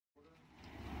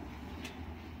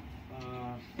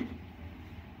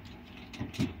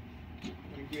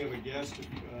have a guest who'd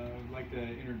like to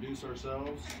introduce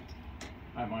ourselves.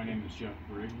 Hi, my name is Jeff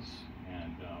Briggs,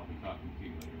 and I'll be talking to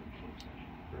you later in the closed session.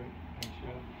 Great, thanks,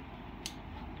 Jeff.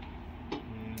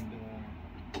 And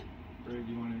Greg,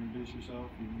 you want to introduce yourself,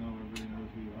 even though everybody knows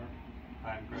who you are?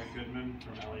 I'm Greg Goodman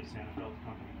from LA Sanfeld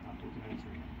Company, Compton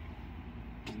Connecticut.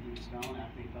 Steve Stone,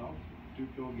 acting fellow.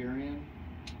 Duke Bulgarian.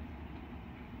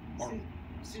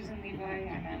 Susan Levi,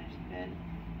 I manage the bid.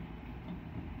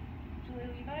 Julie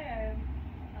Levi, I'm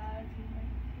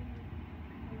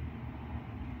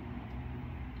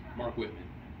Mark Whitman.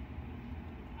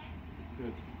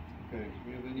 Good. Okay, do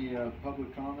we have any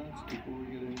public comments before we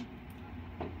get into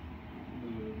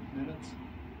the minutes?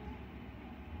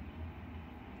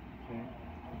 Okay.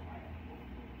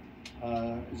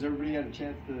 Has everybody had a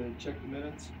chance to check the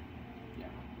minutes? Yeah.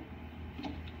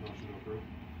 Motion to approve.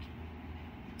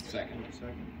 Second.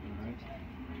 Second, all right.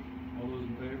 All those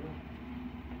in favor?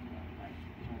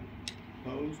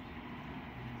 Opposed?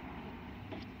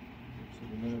 So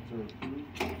the minutes are approved.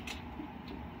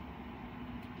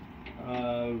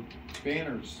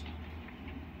 Banners.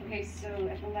 Okay, so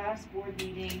at the last board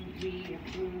meeting, we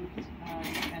approved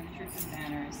expenditures and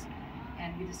banners,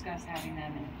 and we discussed having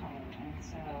them in color. And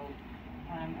so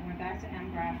I went back to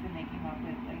MGraph, and they came up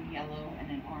with a yellow and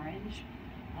an orange.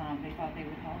 They thought they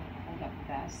would hold up the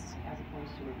best, as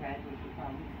opposed to a red, which would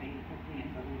probably fade quickly and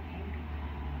go to pink.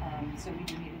 So we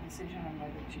do need a decision on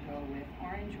whether to go with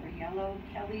orange or yellow.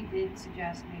 Kelly did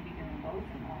suggest maybe doing both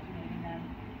and alternating them.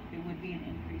 There would be an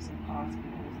increase in cost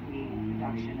because the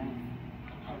reduction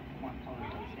of one color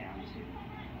goes down to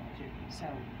two. So,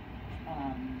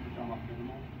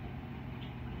 Minimal.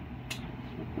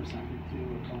 What percentage to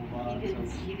a total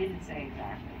he didn't say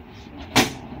exactly.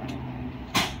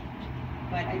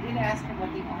 But I did ask him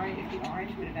what the orange, if the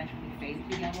orange would eventually fade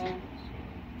to yellow.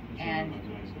 And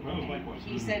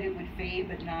he said it would fade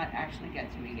but not actually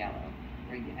get to a yellow,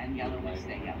 and yellow would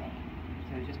stay yellow.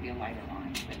 So it would just be a lighter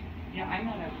orange. But you know, I'm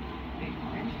not a big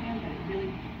orange fan, but it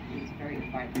really is a very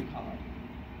vibrant color.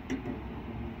 Just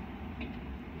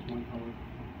one color.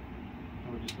 I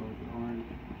would just go with the orange.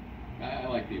 I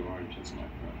like the orange, that's my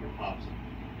preference. Pops.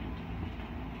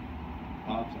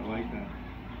 Pops, I like that.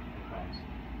 Pops.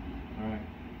 All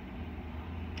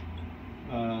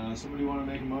right. Somebody want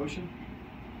to make a motion?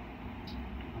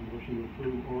 I'm motion to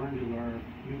approve orange as our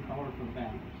new color for the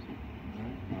banners. All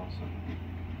right. I'll second.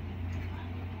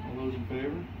 All those in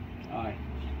favor? Aye.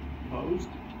 Opposed?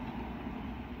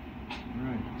 All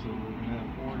right, so we're gonna have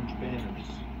orange banners.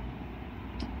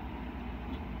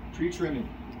 Tree trimming.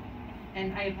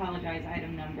 And I apologize,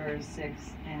 item number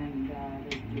 6 and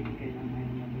there's a duplicate on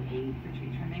item number 8 for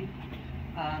tree trimming.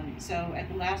 So at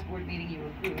the last board meeting, you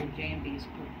approved J&B's,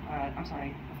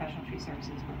 Professional Tree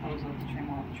Services proposal to trim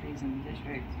all the trees in the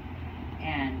district.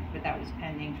 But that was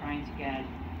pending trying to get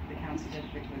the council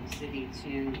district or the city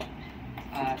to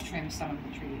trim some of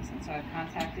the trees. And so I've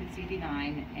contacted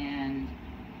CD9, and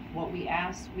what we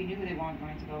asked, we knew they weren't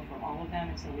going to go for all of them,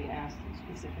 and so we asked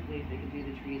specifically if they could do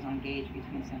the trees on Gage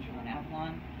between Central and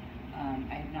Avalon.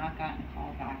 I have not gotten a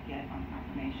call back yet on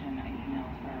confirmation. I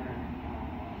emailed her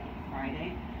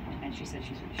Friday, and she said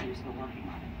she was still working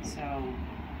on it. So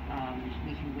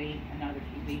we can wait another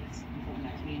few weeks until the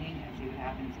next meeting and see what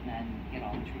happens, and then get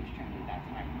all the trees trimmed at that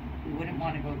time. We wouldn't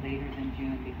want to go later than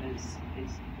June because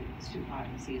it's too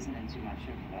hot in the season and too much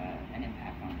of an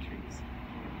impact on the trees.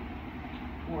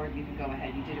 Or you could go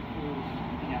ahead, you did approve,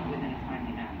 within a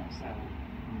timely manner, so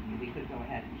we could go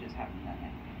ahead and just have them done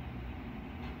now.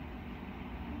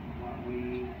 Why don't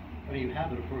we, you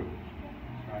have it approved,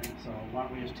 right? So why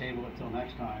don't we just table it till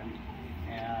next time,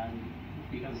 and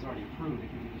because it's already approved, it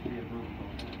can just be approved and go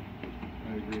ahead.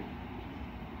 I agree.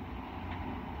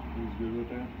 Who's good with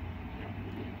that?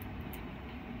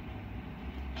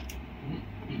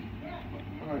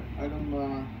 All right,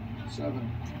 item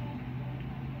 7.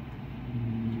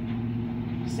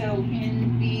 So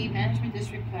in the management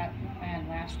district plan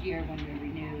last year when we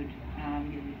renewed,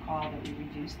 you recall that we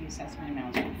reduced the assessment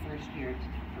amounts for the first year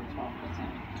for 12%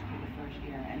 for the first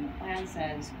year. And the plan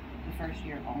says the first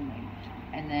year only.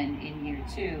 And then in year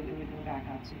 2, it would go back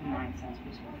up to 9 cents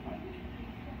per square foot.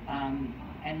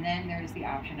 And then there's the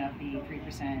option of the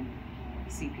 3%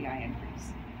 CPI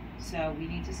increase. So we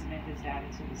need to submit this data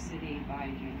to the city by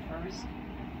June 1st.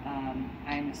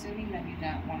 I'm assuming that you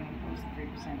don't want to impose the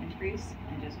 3% increase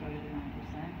and just go to the 9%.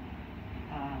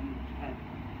 But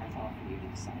that's all for you to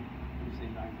decide. You say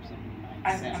 9%, 9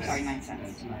 I'm cents. sorry, 9 cents.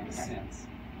 That's 9 cents.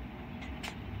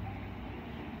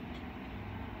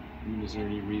 Is there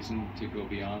any reason to go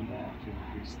beyond that, to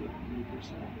increase the 3%?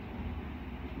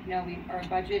 No, our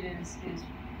budget is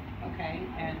okay,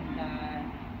 and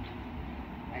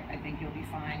I think you'll be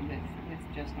fine with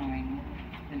just going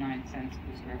the 9 cents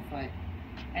per square foot.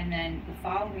 And then the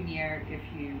following year, if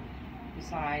you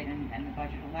decide and the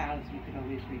budget allows, you could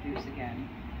always reduce again.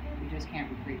 You just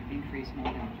can't increase more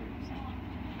than 3%.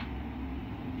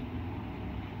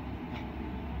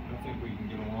 I think we can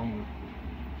get along with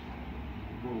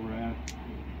where we're at,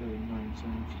 the 9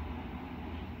 cents.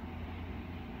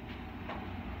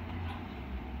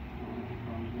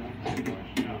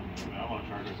 Yeah, I want to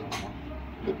charge us on one.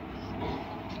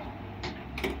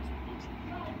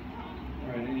 All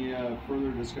right, any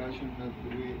further discussion that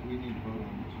we need to vote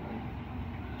on this, right?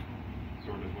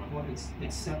 Sort of Well, what.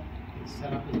 it's set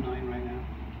up as 9 right now.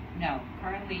 No,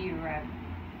 currently you're at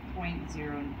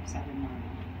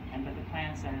 0.079, but the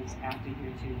plan says after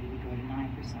year 2, you would go to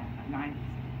 9%, 9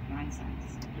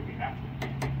 cents. Do we have to?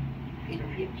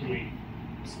 Can we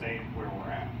stay where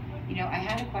we're at? You know, I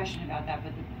had a question about that,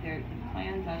 but the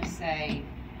plan does say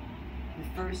the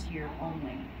first year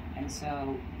only, and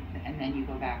so, and then you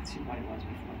go back to what it was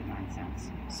before the 9 cents.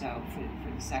 So for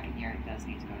the second year, it does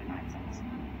need to go to 9 cents.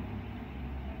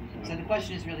 So the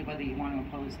question is really whether you want to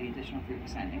oppose the additional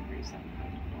 3% increase that we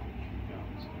put.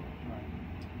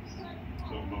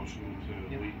 So motion to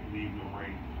Yep. leave the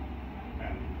rate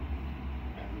at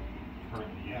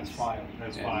currently As is. filed.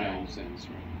 As At filed. 9 cents,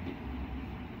 right?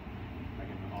 I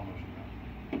can all motion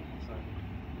that. So,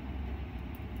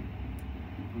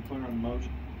 We clear on the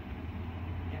motion?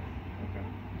 Yes. Okay.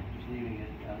 just leaving it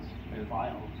As- as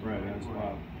filed. right, as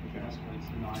filed, okay. Escalates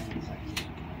to 9 in the second year.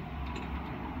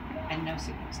 And no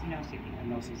CPI. And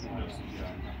no CPI. No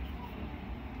CPI.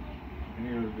 Any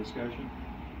other discussion?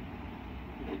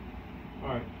 All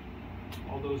right,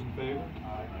 all those in favor?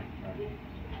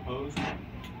 Opposed?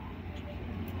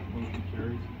 Motion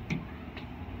carries.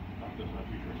 Not just my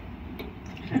future.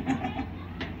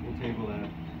 We'll table that.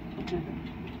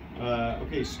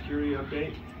 Okay, security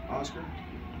update, Oscar?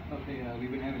 Okay,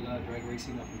 we've been having a lot of drag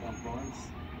racing up and down Florence.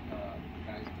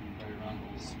 Guys been right around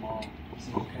those small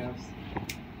single cabs.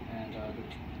 And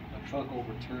the truck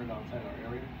overturned outside our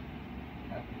area.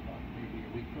 Happened about maybe a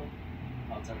week ago,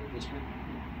 outside our district.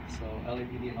 So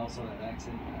LAPD and also that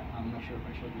accident, I'm not sure if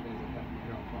I showed you guys what happened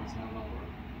here on Florence Avenue where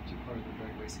 2 cars were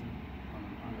drag racing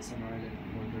on the Summer Island and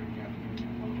 430 Avenue,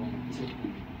 and one of them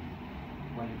specifically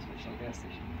went into the Shell gas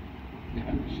station.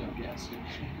 Yeah, Shell gas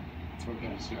station. It's what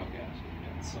kind of Shell gas station?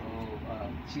 So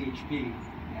CHP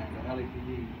and the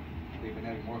LAPD, they've been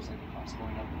having motorcycle cops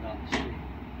going up and down the street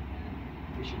and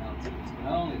fishing out tickets. But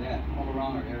not only that, all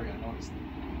around our area, I noticed that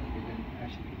they've been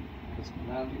actually, because a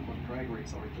lot of people drag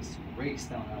race or just race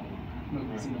down Avalon. I don't know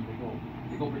if you've seen them, they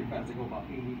go pretty fast. They go about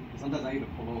 80. Sometimes I even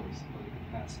pull over so they can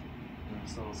pass.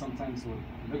 So sometimes what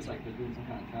it looks like they're doing some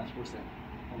kind of task force that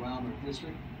around our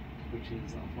district, which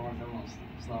is Florence Avenue,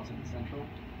 Slauson and Central,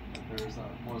 that there's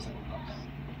motorcycle cops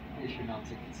issuing out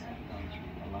tickets down the street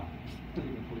a lot. They've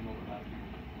been pulling over a lot of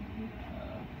people.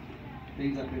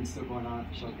 Things have been still going on at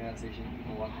the Shell gas station.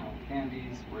 People walking out with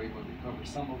candies. We're able to recover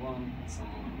some of them, some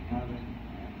of them we haven't. And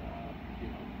you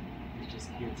know, it's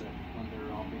just kids that when they're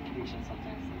on vacation,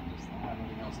 sometimes they just don't have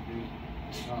anything else to do.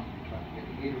 They come, they try to get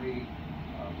a Gatorade,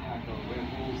 pack of Red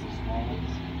Bulls, the small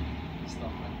ones, and stuff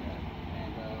like that.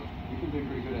 And we've been doing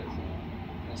pretty good at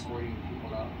escorting people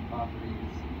out of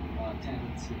properties,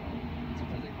 tenants. You know,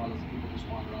 sometimes they call us people just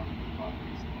wander around the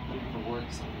properties looking for work,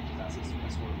 so they just ask us to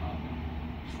escort them out.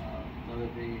 The other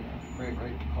day, Greg,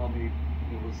 right, called me.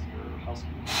 It was your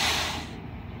housekeeper,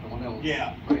 the one that was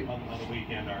Yeah, right. on the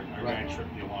weekend, our Right. guy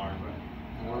tripped the alarm. Right.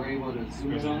 And we're able to It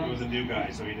zoom was, in on it was a him. new guy,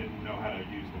 so he didn't know how to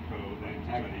use the code. They didn't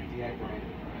try to use the Deactivated code.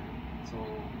 it, right? So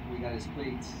we got his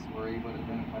plates. We're able to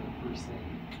identify the person.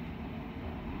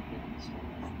 So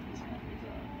this kind of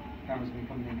cameras been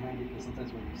coming in handy because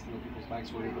sometimes when we steal people's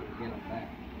bikes, we're able to get them back.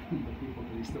 The people,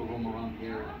 they still roam around the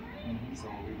area.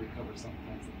 So we recover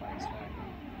sometimes the bikes back.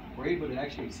 We're able to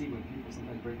actually see when people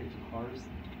sometimes break into cars,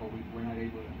 but we're not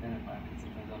able to identify because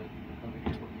sometimes other people come in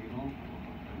here when you know,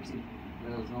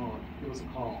 let us know, give us a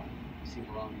call, see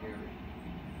them around the area,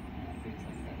 and things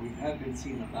like that. We have been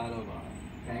seeing a lot of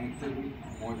gang activity,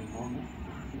 more than normal.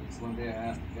 So one day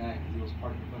I asked the guy, because he was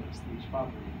parked in front of Steve's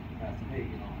property, I asked him, hey,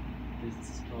 you know,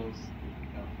 business is closed,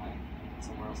 we gotta find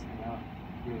somewhere else to hang out.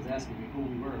 He was asking me who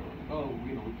we were. We're like, oh,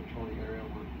 you know, we patrol the area,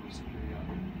 we're security out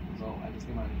here. So I just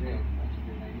came out of jail, I just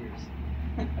did 9 years.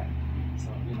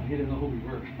 So, you know, he didn't know who we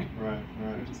were. Right,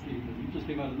 right. You just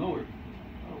came out of nowhere.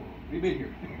 Oh, we've been here.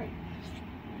 You know,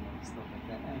 stuff like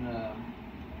that. And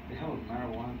they have a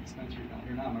marijuana dispensary down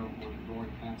here. Not marijuana, we're growing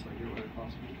plants right here, right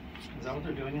across the street. Is that what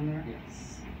they're doing in there?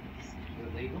 Yes. Is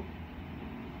it legal?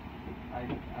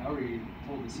 I already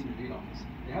told the senior lead office.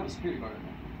 They have a security guard in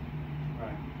there.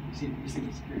 Right. You see the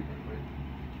security guard, right?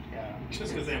 Yeah.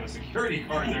 Just because they have a security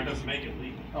card there doesn't make it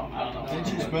legal. Oh, I don't know. Can't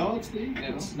you smell it, Steve?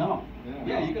 No.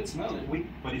 Yeah, you could smell it.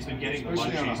 But he's been getting the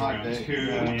Especially on a munchies hot around day. 2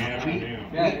 in the afternoon.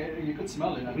 Yeah, you could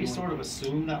smell it. We sort of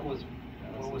assumed that was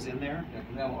what was in there. Yeah,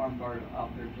 because they have an armed guard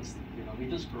out there just, we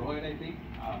just grow it, I think.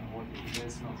 I don't know what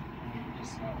it smells. You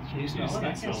just smell it. Can you smell it? I It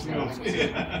can't smells smell good.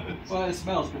 it. Yeah. Well, it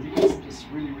smells because you can just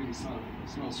really, really smell it. It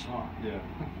smells strong. Yeah,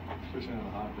 especially on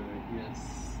a hot day. Yes.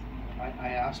 I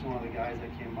asked one of the guys that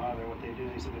came by there what they do.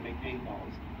 They said they make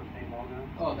paintballs for paintball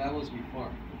guns. Oh, that was before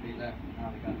they left.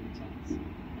 Now they got new tons.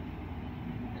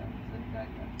 Yeah, that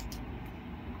guy.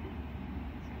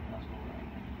 That's what we're at.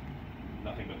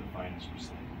 Nothing but the finest for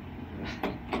SLAIT.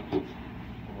 Well,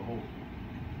 the whole,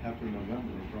 after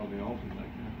November, they'll probably alter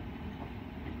like that.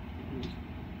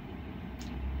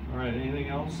 All right, anything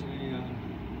else? Anything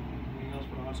else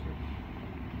for Oscar?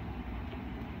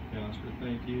 Okay, Oscar,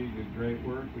 thank you. You did great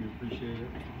work. We appreciate it.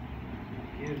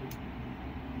 Thank you.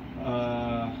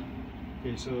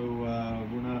 Okay, so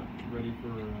we're not ready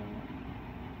for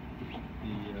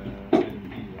the item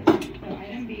B, right? So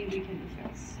item B we can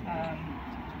discuss.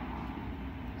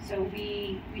 So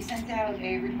we sent out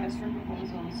a request for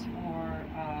proposals for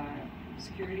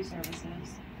security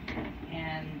services,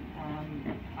 and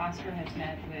Oscar has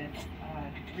met with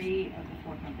 3 of the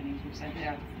 4 companies. We've sent it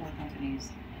out to 4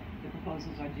 companies. The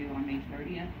proposals are due on May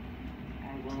 30th.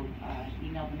 I will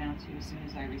email them out to you as soon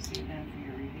as I receive them for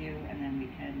your review, and then we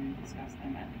can discuss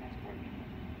them at the next board meeting.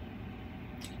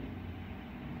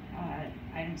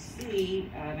 Item C,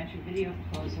 Metro Video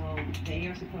proposal. They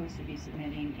are supposed to be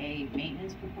submitting a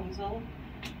maintenance proposal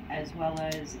as well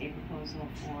as a proposal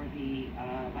for the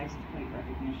license plate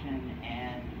recognition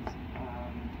and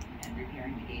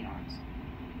repairing the gate arms.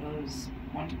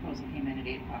 One proposal came in at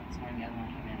 8 o'clock this morning, the other one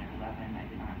came in at 11. I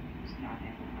was not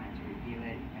able time to review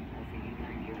it and for you to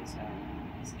review it, so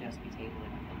I suggest we table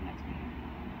it until the next meeting.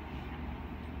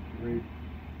 Great.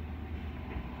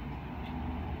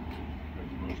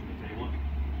 Motion to table it.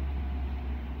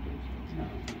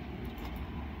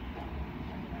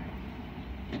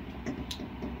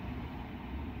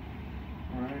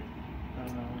 All right. I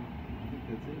think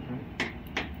that's it, right?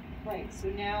 Right, so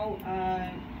now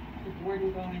the board will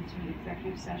go into an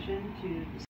executive session to